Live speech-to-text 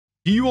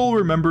Do you all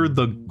remember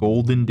the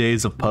golden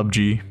days of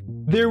PUBG?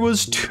 There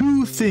was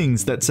two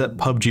things that set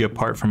PUBG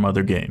apart from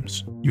other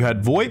games. You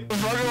had VoIP,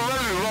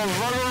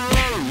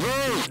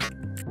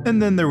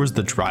 and then there was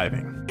the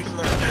driving.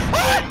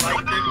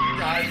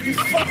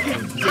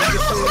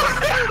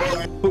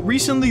 But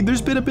recently,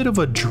 there's been a bit of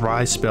a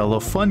dry spell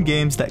of fun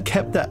games that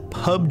kept that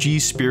PUBG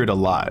spirit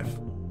alive.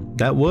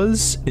 That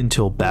was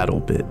until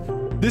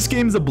BattleBit. This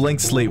game's a blank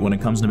slate when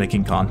it comes to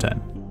making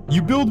content.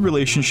 You build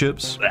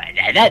relationships,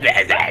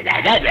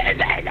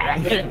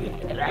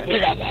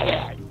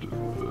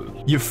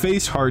 you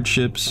face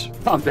hardships.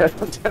 I'm dead,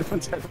 I'm dead, I'm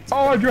dead. Oh,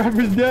 our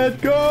driver's dead,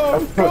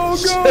 go! Go, go,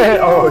 Shit. go!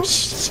 Oh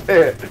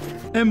shit!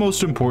 And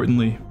most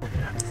importantly,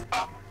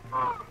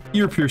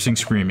 ear-piercing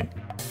screaming.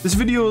 This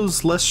video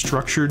is less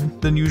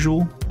structured than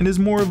usual and is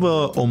more of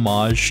a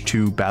homage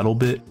to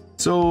BattleBit.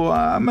 So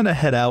I'm gonna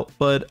head out,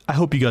 but I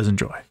hope you guys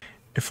enjoy.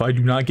 If I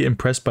do not get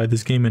impressed by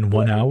this game in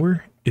 1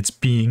 hour, it's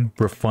being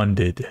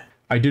refunded.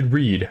 I did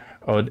read.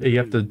 Oh, you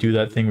have to do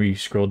that thing where you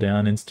scroll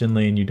down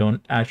instantly and you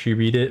don't actually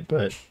read it,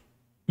 but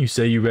you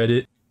say you read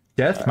it.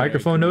 Death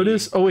microphone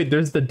notice? Oh wait,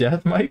 there's the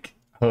death mic?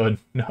 Oh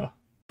no.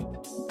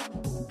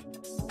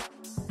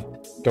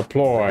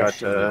 Deploy.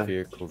 Gotcha.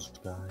 Vehicles,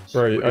 guys.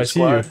 Right, I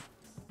see you.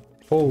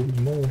 Holy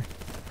moly.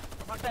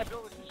 Fuck that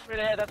building straight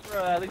ahead, that's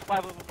where at least 5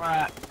 of them are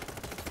at.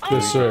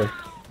 Yes, sir.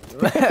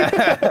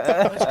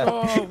 Let's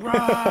go,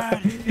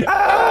 run!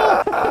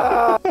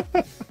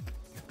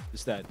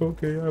 Is that?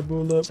 Okay, I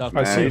blew up. South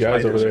I see you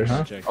guys over there,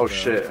 huh? Oh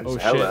shit! Oh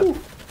Hella. shit!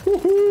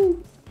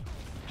 Woohoo!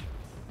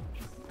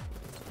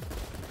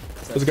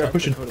 There's a guy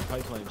pushing.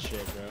 Pipeline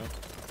shit, bro.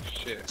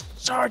 Shit.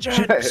 Sergeant!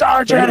 Shit.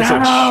 Sergeant, Look at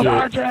that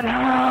help! shit. Sergeant,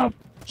 help!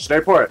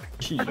 Snowport.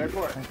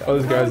 Oh,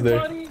 this guy's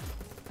there.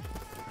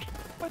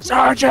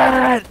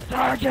 Sergeant!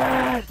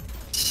 Sergeant!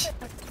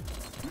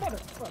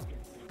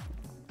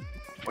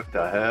 What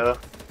the hell?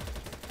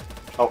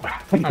 Oh,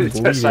 I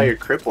bleeding. saw your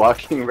crip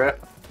walking, bro.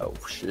 Oh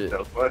shit!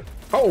 What?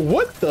 Oh,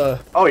 what the?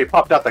 Oh, he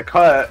popped out the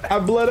cut. I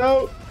bled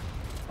out.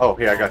 Oh,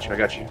 here, I got you, I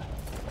got you.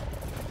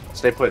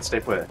 Stay put, stay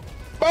put.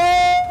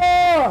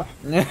 Ah!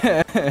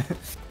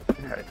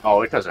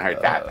 Oh, it doesn't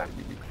hurt that.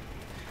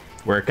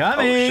 We're Oh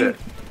coming. shit.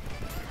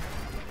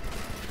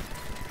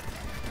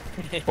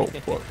 Oh,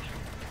 fuck.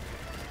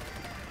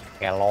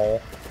 Hello.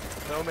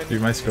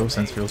 Dude, my skill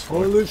sense feels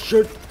full. Holy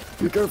shit!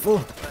 Be careful.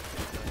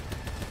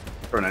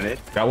 Throwing a nade.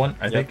 Got one,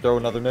 I think. Throw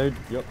another node.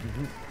 Yep.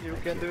 You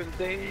can do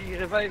the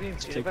reviving.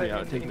 Take me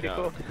out. Take me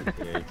out.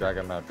 Yeah, drag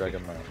him out. Drag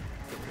him out.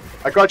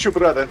 I got you,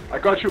 brother. I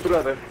got you,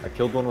 brother. I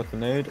killed one with the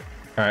nade.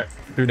 Alright,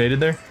 threw naded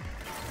there.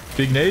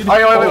 Big nade.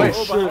 Wait.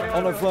 Oh shit!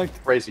 On a flank.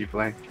 Crazy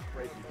flank.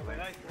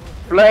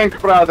 Flank,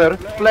 brother.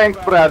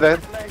 Flank, brother.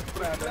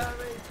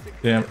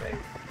 Damn.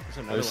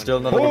 There's still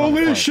another one on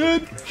the Holy flank.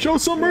 shit! Show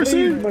some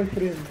mercy!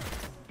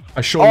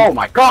 I show Oh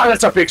my god,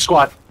 that's a big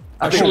squad.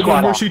 I big show no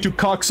squad. mercy to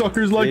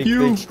cocksuckers like Big, you.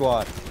 big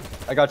squad.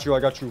 I got you. I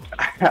got you.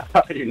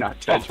 You're not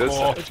dead, just.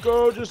 Let's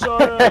go,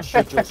 Josiah.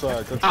 Shit,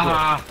 Josiah. Good shit.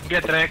 Ah,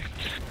 get wrecked.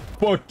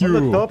 Fuck On the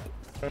you. top.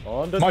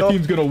 On the My top.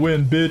 team's gonna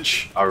win,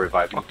 bitch. I'll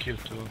revive you. Fuck you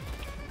too.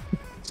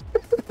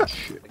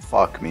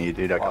 Fuck me,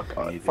 dude. I got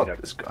fuck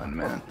this gun,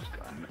 man.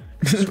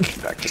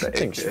 Switch back to the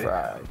Something's AK.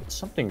 fried.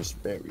 Something's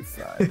very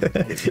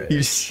fried.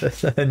 You said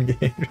that in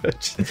game.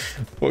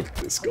 Fuck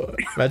this guy.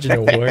 Imagine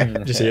a war.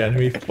 Just say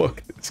enemy.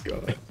 Fuck this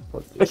guy.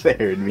 Fuck this. They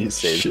heard me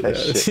say Shit that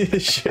ass.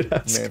 shit. Shit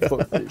ass Man, guy.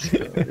 fuck this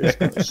guy. This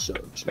guy's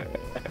sucks, man.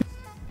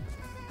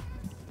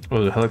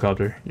 Oh, the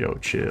helicopter. Yo,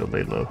 chill,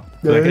 lay low.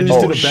 Like I just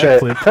Oh did a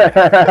shit. backflip.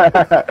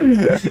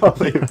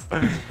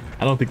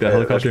 I don't think that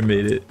helicopter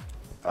made it.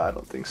 I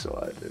don't think so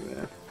either,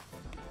 man.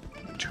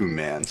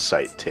 2-man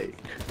sight take.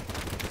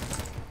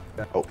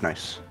 Oh,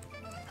 nice.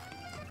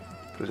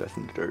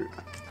 Possessing the dirt.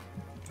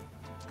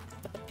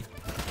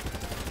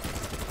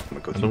 I'm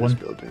gonna go Another through one? this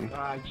building.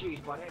 Ah,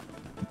 jeez, buddy.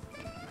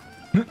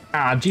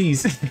 Ah,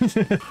 jeez.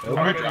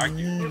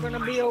 You're gonna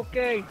be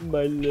okay.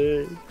 My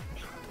leg.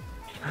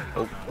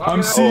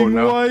 I'm seeing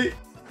no. white.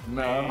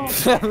 No.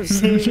 I'm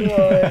seeing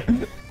what?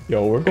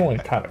 Yo, we're going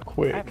kind of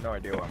quick. I have no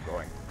idea where I'm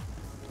going.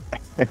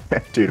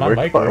 Dude, My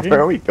mic working? where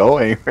are we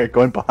going? We're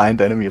going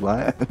behind enemy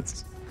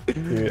lines.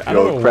 Dude, I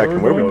don't Yo, know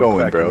Kraken, where we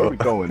going, bro? Where we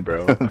going,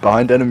 bro?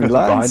 Behind enemy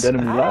lines. Behind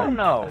enemy I lines. don't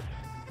know.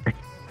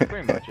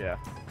 Pretty much, yeah.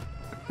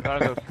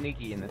 Gotta go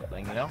sneaky in this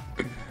thing, you know?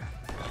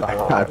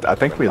 I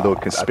think we're a little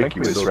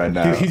conspicuous right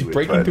now. He's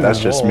breaking but through that's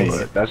the just me.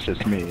 walls. That's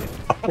just me.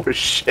 Oh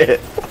shit.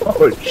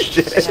 Oh I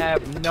shit.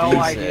 have no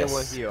idea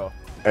with you.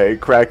 Hey,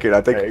 Kraken,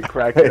 I think. Hey,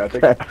 Kraken, I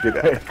think.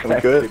 I'm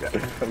good.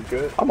 I'm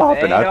good. I'm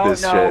hopping They out don't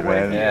this know shit,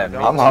 when man. you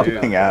Yeah, I'm me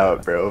hopping too.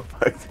 out, bro.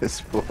 Fuck this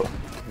fool.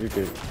 You're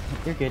good.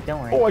 You're good,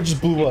 don't worry. Oh, I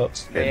just blew up.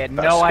 They had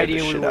That no scared the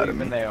idea we shit were out of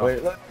even me. there.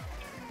 Wait, look.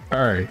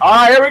 Alright.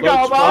 Alright, here we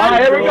go, boys.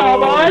 Here we go,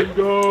 boys.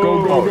 Go, Oh,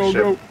 go, go,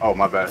 shit. go. Oh,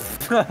 my bad.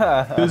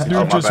 This dude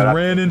my just bad.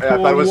 ran into Yeah, I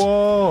thought it a was-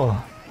 wall.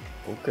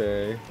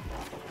 Okay.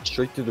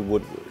 Straight through the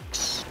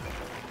woodworks.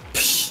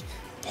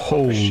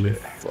 Holy.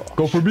 Fuck.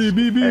 Go for B,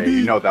 B, B, Hey, B.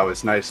 you know that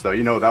was nice, though.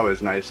 You know that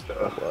was nice,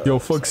 though. Yo,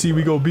 fuck C,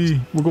 we go B.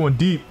 We're going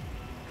deep.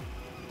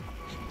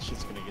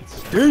 Shit's gonna get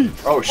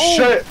Oh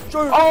shit!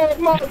 Oh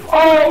no!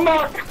 Oh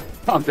no!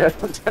 I'm dead.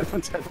 I'm dead. I'm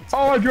dead. Oh,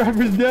 our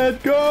driver's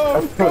dead.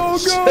 Go! Go! Oh Go!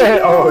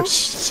 shit! Go! Oh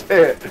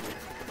shit!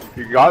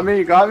 You got me?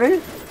 You got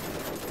me?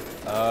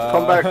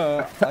 Come back.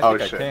 I think Oh, I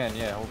shit. can,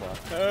 yeah, hold on.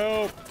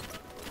 Help!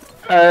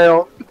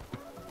 Help!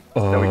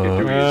 Then we can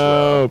do it as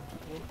well. Help.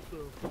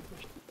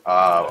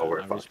 Oh,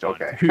 we're fucked.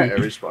 Okay.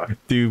 Every spot.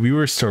 Dude, we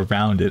were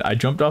surrounded. I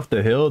jumped off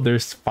the hill.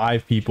 There's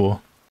 5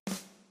 people.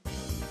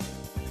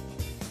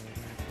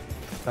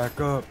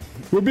 Back up.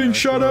 We're being Back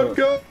shot up. at.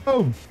 Go!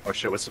 Oh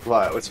shit! What's the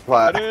plot? What's the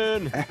plot? Get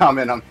in! I'm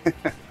in. I'm in.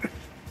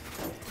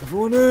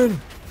 Everyone in!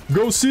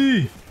 Go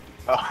see!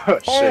 Oh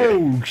shit!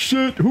 Oh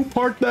shit! Who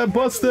parked that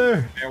bus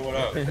there? Hey, what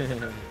up?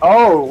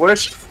 Oh,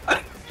 where's?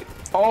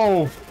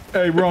 Oh,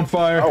 hey, we're on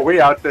fire. Oh,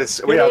 we out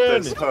this. We Get out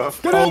in. this.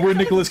 Oh, we're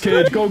Nicolas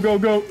Cage. Go, go,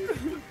 go!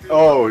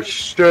 Oh We're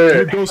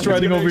shit! ghost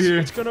riding over here.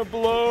 It's gonna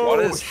blow!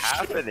 What is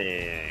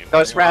happening?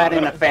 Ghost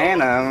riding a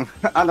phantom.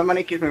 All the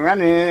money keeps me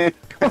running.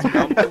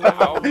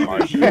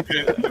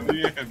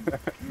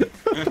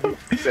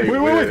 Say Wait,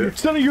 weird.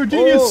 Sonny, you're a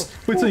genius.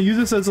 Wait, Sonny, use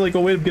this as like a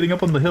way of getting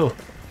up on the hill.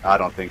 I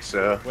don't think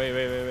so.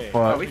 Wait.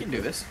 What? We can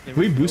do this. Can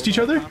we boost each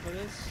other?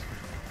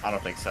 I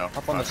don't think so.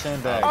 Up on the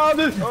sandbag.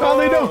 Oh,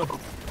 they don't.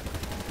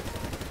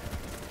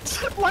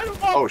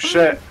 Oh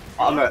shit!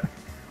 I'm a.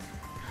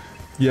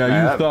 Yeah, you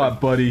Man,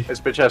 thought, buddy. This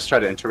bitch has tried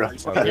to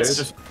interrupt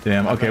us.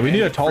 Damn. Okay, we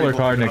need a taller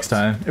car next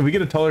time. If we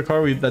get a taller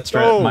car, that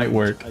strat might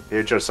work.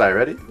 Here, Josiah,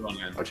 ready? Go on,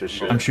 Watch this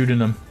shit. I'm shooting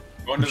them.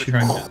 Go into the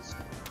trenches.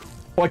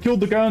 Oh, I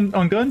killed the guy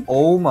on gun.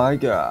 Oh my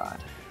god.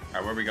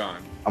 Alright, where are we going?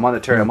 I'm on the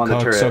turret. I'm on the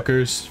turret.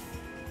 Suckers.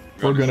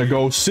 We're gonna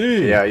go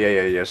see. Yeah.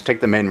 Just take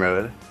the main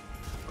road.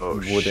 Oh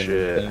Wooden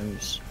shit.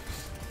 things.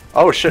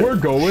 Oh shit. We're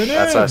going in.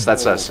 That's us.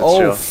 That's us. It's Oh,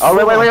 chill. Oh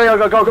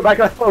wait, go back.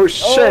 Oh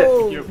shit.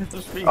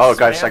 Oh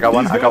guys, I got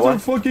one. These I guys got are one.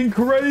 fucking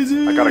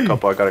crazy. I got a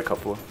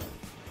couple.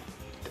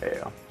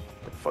 Damn.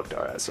 Fucked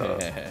our ass up.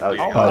 That was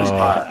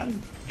hot. That was a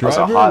Driver,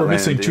 hot we're land,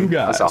 missing dude. 2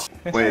 guys.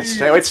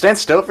 Wait, stand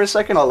still for a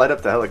second. I'll light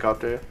up the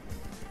helicopter.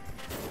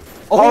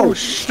 Oh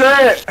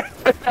shit!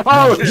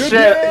 Oh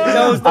shit!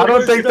 I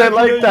don't think they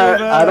like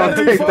that. I don't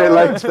think they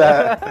liked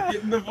that.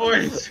 Get in the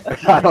voice.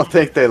 I don't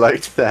think they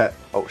liked that.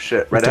 Oh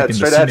shit! Right ahead, taking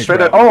straight the ahead, scenic straight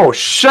ahead. route. Oh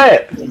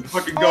shit!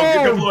 Fucking go,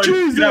 get Oh, deployed.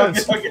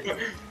 Jesus. Get out.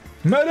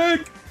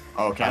 Medic!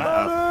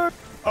 Okay.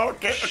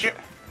 Okay.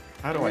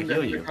 How do I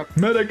heal you?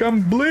 Medic,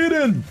 I'm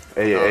bleeding.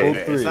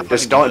 Hey.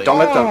 Just don't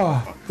let them.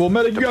 Ah, well,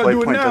 medic, you gotta Deploy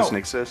do it point now. doesn't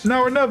exist.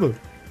 Now or never.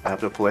 I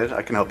have to deploy it.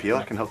 I can help heal.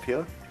 I can help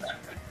heal.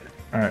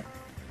 All right.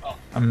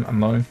 I'm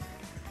low.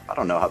 I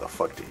don't know how the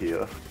fuck to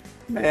heal.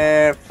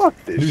 Man, fuck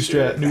this New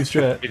shit. strat, new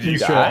strat, Did new you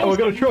strat. die? Oh, I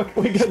got a truck.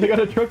 Wait, they got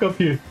a truck up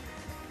here.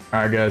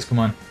 All right, guys, come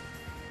on.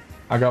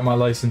 I got my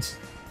license.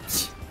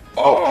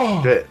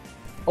 Oh shit.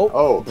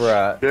 Oh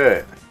Brat.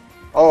 shit.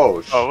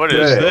 Oh Oh, what shit.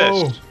 is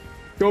this?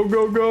 Go,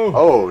 go, go.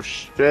 Oh Get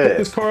shit.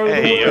 this car out of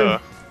the Hey,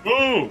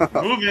 way.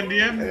 Move,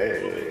 Indian.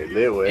 Hey,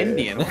 Lil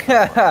Indian.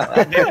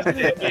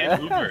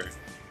 Indian Uber.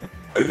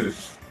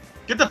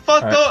 Get the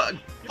fuck Alright. off!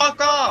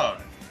 Fuck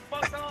off!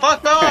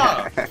 Fuck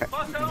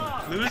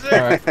off! Loser!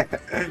 All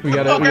right, we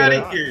gotta, Fuck we out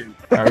gotta, of here!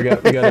 all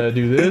right, we gotta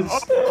do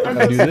this.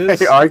 Gotta do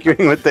this. You're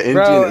arguing with the Indian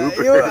Bro,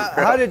 Uber.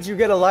 how did you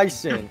get a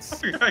license?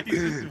 He's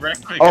just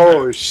wrecked my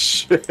Oh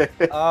shit.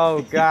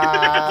 Oh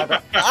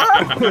god.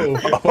 Oh,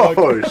 fuck.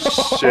 Oh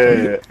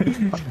shit. car.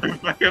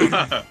 Fuck him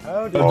up.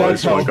 How did Oh,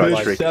 That's this how, one got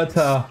bitch. tricky. That's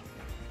how.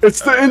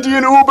 It's the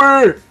Indian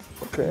Uber.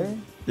 Okay.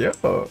 Yeah.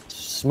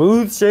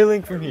 Smooth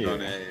sailing from here.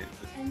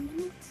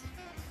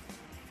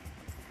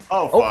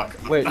 Oh Oh, fuck!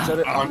 wait, shut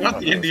it. I'm not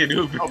the Indian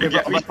Uber.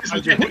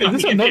 Is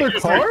this another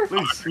car?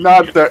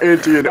 Not the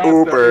Indian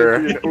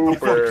Uber.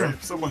 Uber.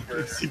 Someone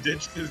he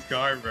ditched his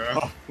car, bro.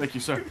 Thank you,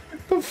 sir.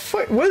 The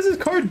fuck? What is this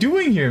car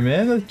doing here,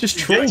 man? That's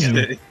just He ditched trolling.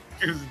 it.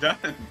 He was done.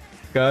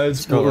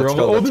 Guys, Go, we're let's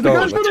go, oh, let's there's a go, guy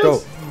let's shooting go.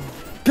 us.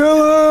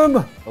 Kill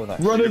him! Oh, nice.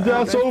 Run his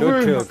ass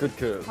over. Good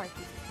kill.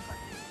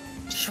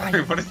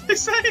 Wait, what did they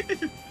say?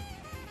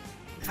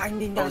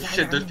 Finding Oh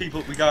shit! There's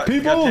people. We got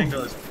People!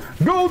 tangos.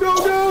 Go, go,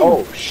 go.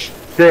 Oh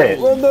shit.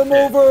 Run them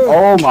over!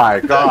 Oh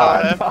my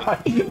god.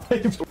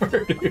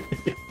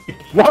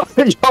 What?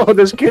 Yo,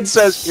 this kid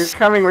says, you're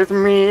coming with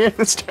me.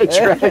 Start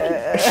dragging.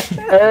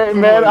 Hey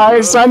man,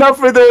 I signed up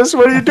for this.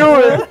 What are you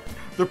doing?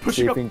 They're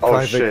pushing up. Keeping Oh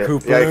Private shit.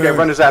 Cooper. Yeah,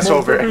 run his ass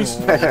over.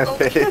 Motherfuckers.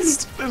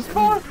 Based. There's a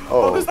car.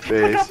 Oh, there's the based.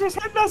 helicopter's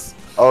hitting us.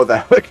 Oh, the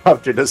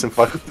helicopter doesn't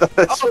fuck with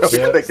us. Oh, We shit.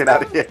 gotta get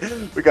out of here.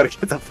 We gotta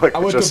get the fuck I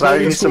out. went to Josiah,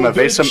 boarding need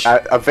some school,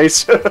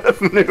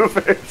 evasive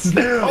maneuvers.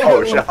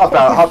 Oh shit, hop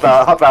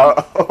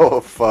out. Oh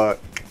fuck.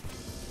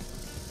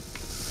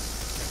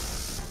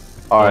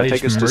 Alright,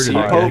 take us to C,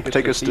 Pope.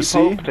 Take us to C.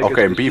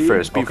 Okay, B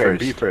first. B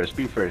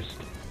first.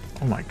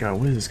 Oh my god,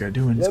 what is this guy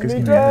doing? This Let guy's me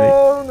giving me a headache.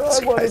 down! I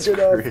This want guy's to get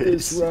off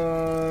this crazy.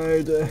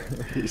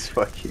 ride. He's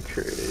fucking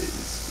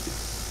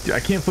crazy. Dude, I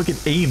can't fucking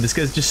aim. This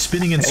guy's just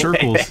spinning in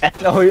circles.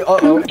 No,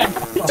 uh-oh.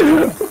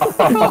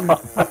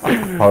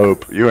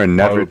 Pope, you are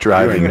never Pope,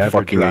 driving you are never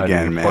fucking driving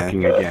again, man.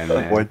 fucking again,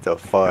 man. What the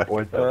fuck?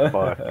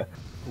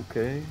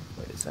 Okay,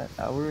 wait, is that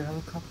our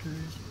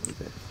helicopters? Or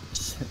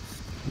is it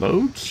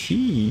Low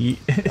key.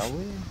 our?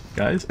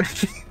 Guys.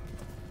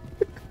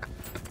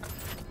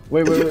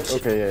 Wait.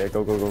 Okay, yeah,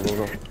 go.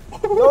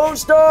 No,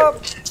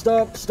 stop.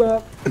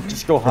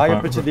 Just go high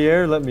up into the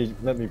air. Let me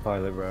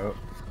pilot, bro.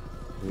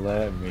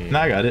 Let me. No,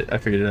 I got it. I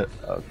figured it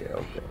out. Okay.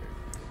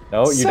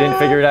 No, you didn't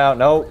figure it out.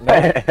 No.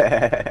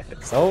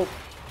 Nope.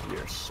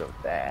 You're so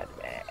bad,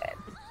 man.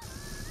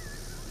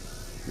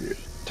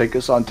 Take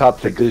us on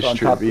top of this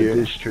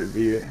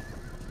trivia.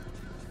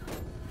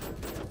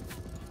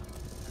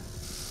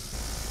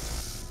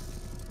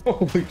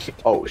 Holy shit.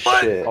 Oh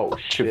shit.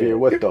 Trivia,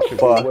 what the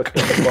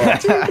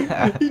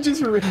fuck? He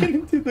just ran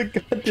into the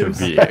goddamn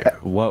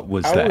Javier, what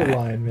was power that?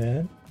 line,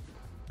 man.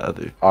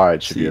 Other. Alright,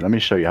 Trivia, let me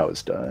show you how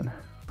it's done.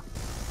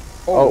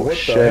 Oh, what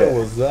shit. the hell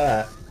was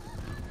that?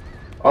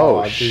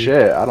 Oh, dude.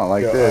 shit, I don't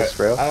like this,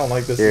 bro. I don't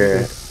like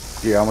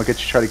this Here, I'm gonna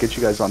try to get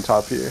you guys on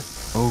top here.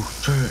 Oh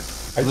shit.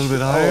 A little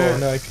bit higher. Oh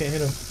no, I can't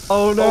hit him.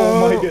 Oh no. Oh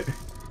my god.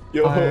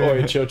 Yo, Higher.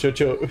 wait, chill.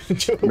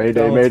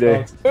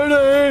 Mayday.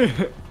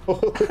 Balance.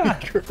 Holy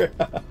crap.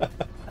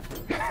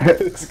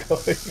 What is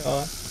going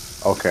on?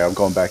 Okay, I'm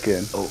going back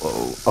in.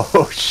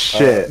 Oh.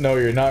 Shit. No,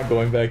 you're not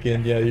going back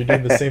in. Yeah, you're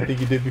doing the same thing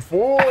you did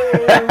before.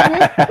 What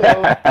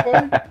the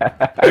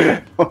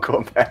fuck? I'm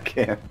going back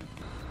in.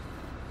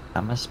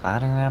 I'm a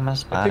spider.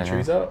 I take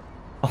trees out.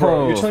 Oh,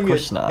 Bro, you're telling of me a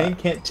course not. tank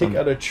can't take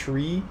out a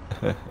tree?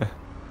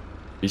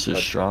 He's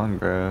just strong,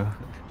 bro.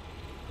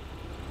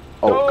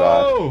 Oh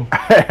god.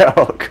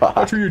 Oh god.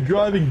 Watch where you're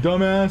driving,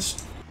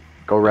 dumbass.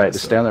 Go right.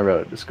 Just stay on the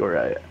road. Just go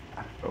right.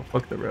 Bro,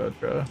 fuck the road,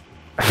 bro.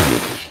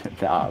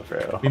 Nah,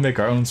 bro. We make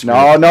our own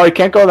script. No, you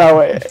can't go that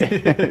way.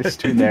 It's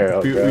too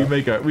narrow, bro.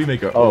 we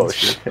make our Oh, own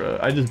script, bro.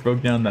 I just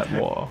broke down that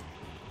wall.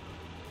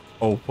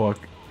 Oh fuck.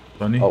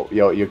 Funny. Oh,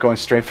 yo, you're going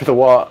straight for the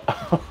wall.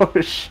 Oh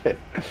shit.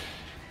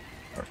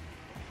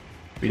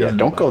 Yeah,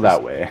 don't go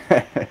that way.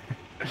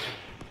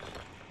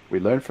 We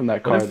learned from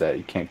that car that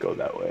you can't go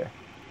that way.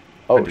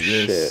 Oh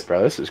shit,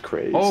 bro, this is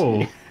crazy.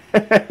 Oh.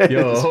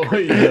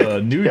 Yo,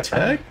 new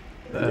tech?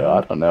 Yo,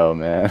 I don't know,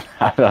 man.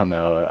 I don't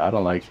know. I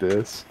don't like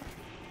this.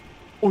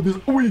 Oh,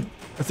 wait,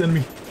 that's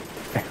enemy.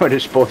 We're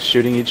just both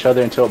shooting each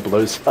other until it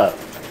blows up.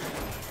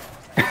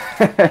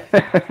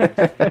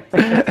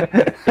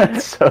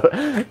 So,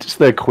 just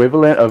the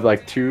equivalent of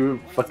like two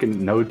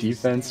fucking no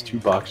defense, two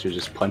boxers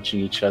just punching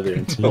each other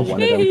until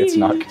one of them gets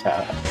knocked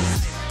out.